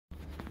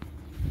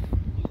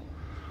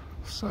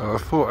So I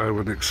thought I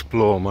would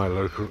explore my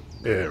local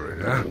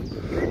area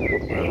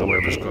where the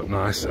weather's got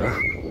nicer,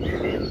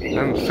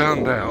 and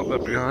found out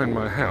that behind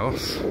my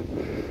house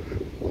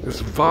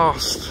is a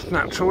vast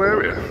natural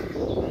area.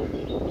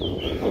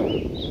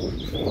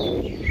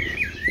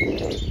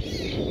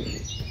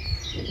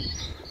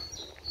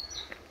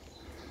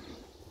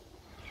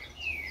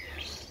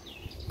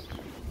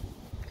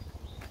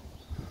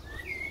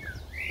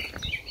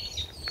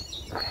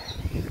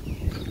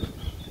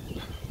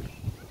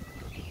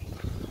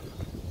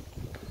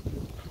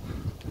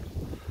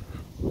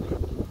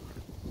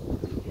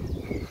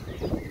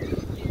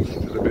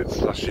 Still a bit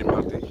slushy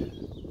muddy.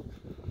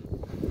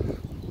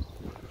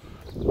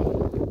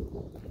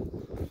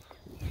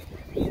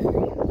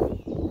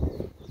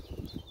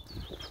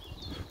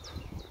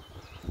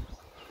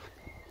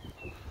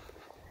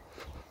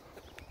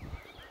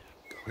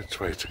 Which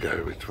way to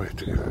go? Which way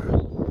to go?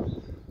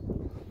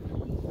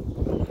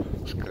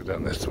 Let's go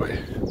down this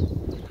way.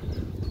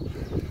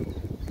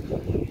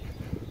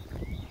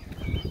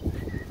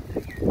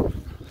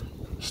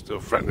 Still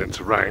threatening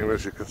to rain,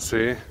 as you can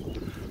see.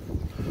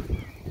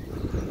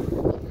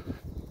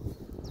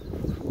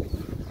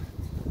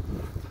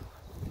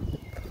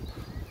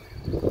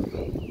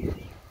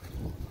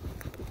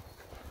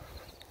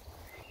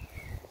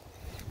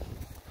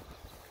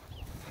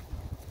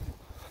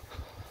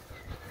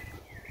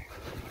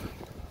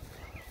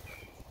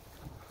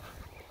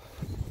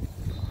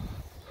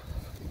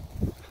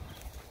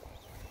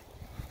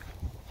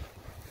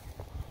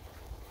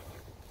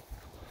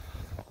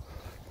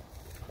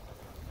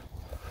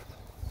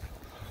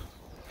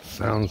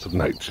 Sounds of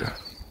nature.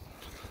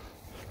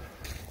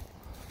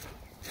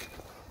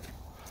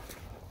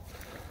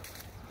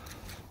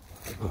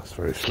 Oh, it's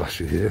very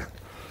slushy here.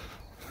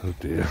 Oh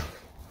dear.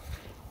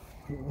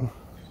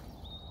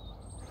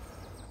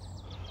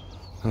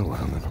 Oh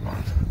well, never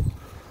mind.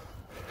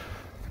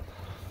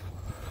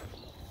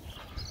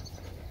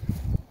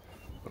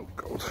 Oh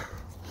God.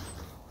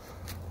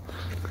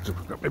 Good job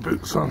I've got my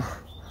boots on.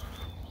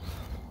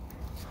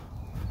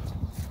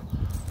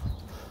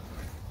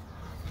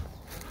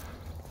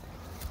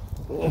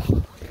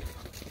 Oh.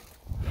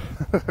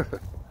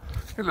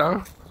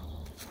 Hello.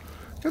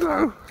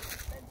 Hello.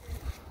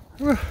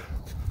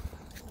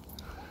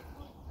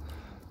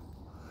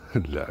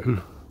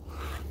 Hello.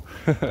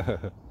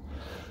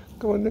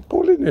 Come on, they're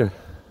calling you.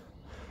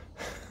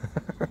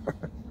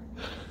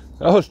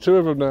 Oh, it's two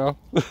of them now.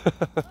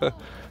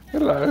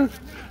 Hello.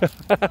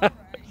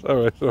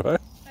 Sorry, it's all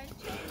right.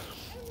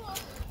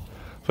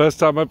 First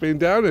time I've been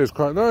down here, it's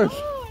quite nice.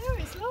 Oh, I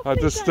know, it's lovely. I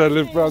just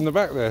live round the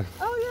back there.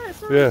 Oh, yeah,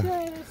 it's nice. Yeah.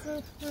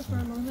 Yeah, it's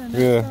along there.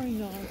 Yeah. Very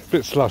nice.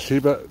 Bit slushy,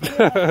 but.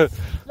 Yes.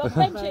 Love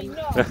benching,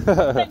 no.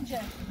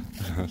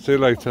 Benching. See you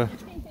later.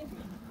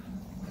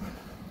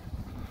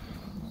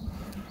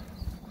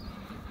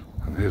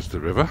 And here's the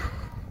river.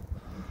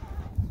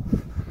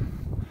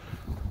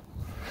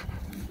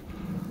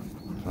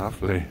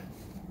 Lovely.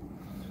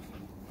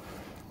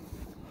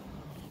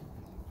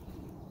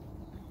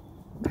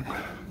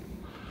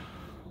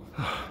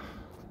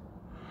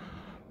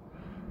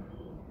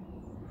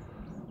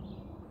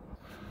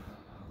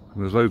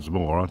 And there's loads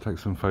more. I'll take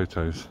some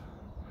photos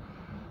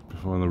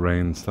before the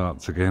rain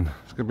starts again.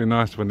 It's going to be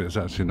nice when it's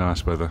actually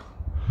nice weather.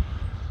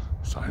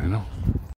 Signing off.